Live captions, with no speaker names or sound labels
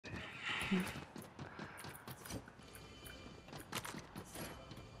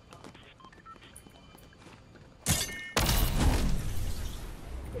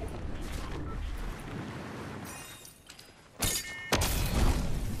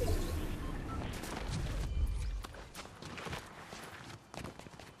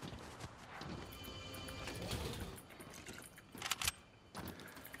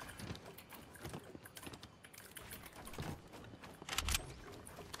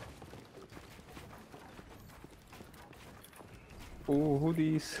Oh, who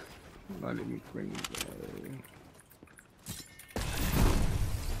these? Not even bring.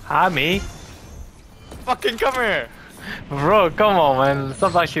 Hi, me. Fucking come here! Bro, come on, man.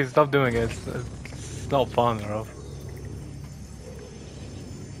 Stop doing it. It's not fun, bro.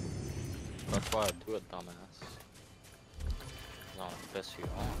 That's why I do it, dumbass. I don't piss you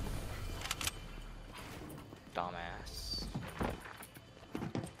off. Dumbass.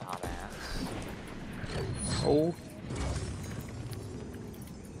 Dumbass. Oh.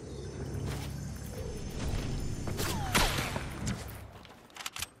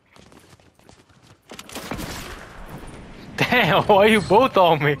 Damn, why you both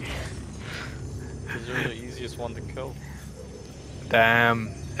on me? Because you're the easiest one to kill.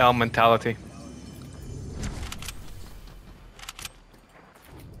 Damn, L mentality.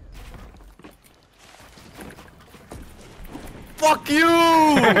 Fuck you!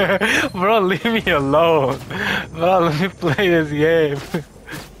 Bro, leave me alone. Bro, let me play this game.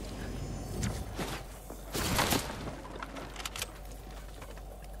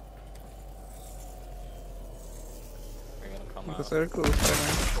 You're gonna come The out. circle is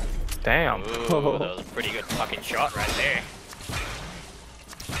coming. Damn. Ooh, that was a pretty good fucking shot right there.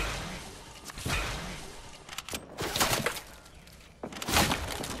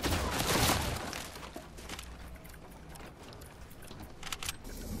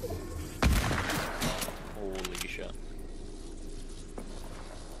 Holy shit.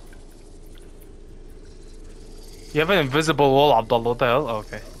 You have an invisible wall, Abdullah. What the hell?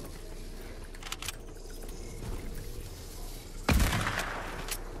 Okay.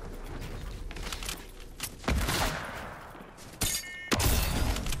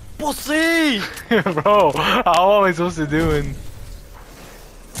 Pussy! Bro, how am I supposed to do it?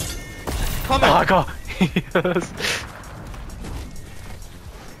 Come Oh on! my god. Yes.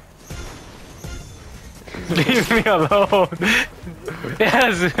 Leave me alone.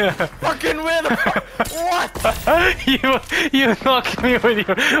 Yes. Fucking win! What? you knocked me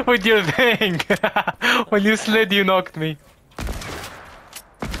with your thing. When you slid, you knocked me.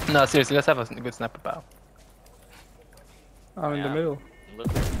 No, seriously, let's have a good sniper battle. I'm in the Yeah. middle.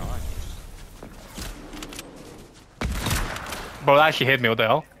 Literally fine. Bro, that actually hit me. What the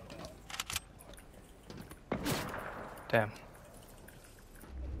hell? Damn.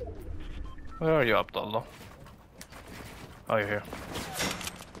 Where are you, Abdullah? Oh, you're here.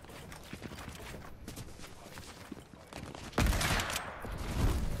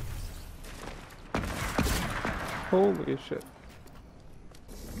 Holy shit.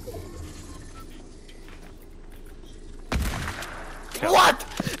 What?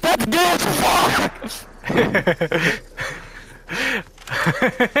 That's gay as fuck!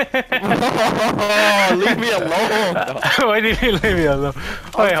 Oh, leave me alone! Why did you leave me alone?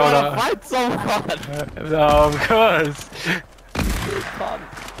 Wait, hold I'm on. trying to fight someone! No, of course.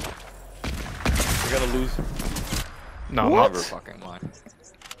 You're gonna lose. No, Never not. fucking mind.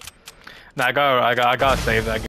 Nah, I gotta save that.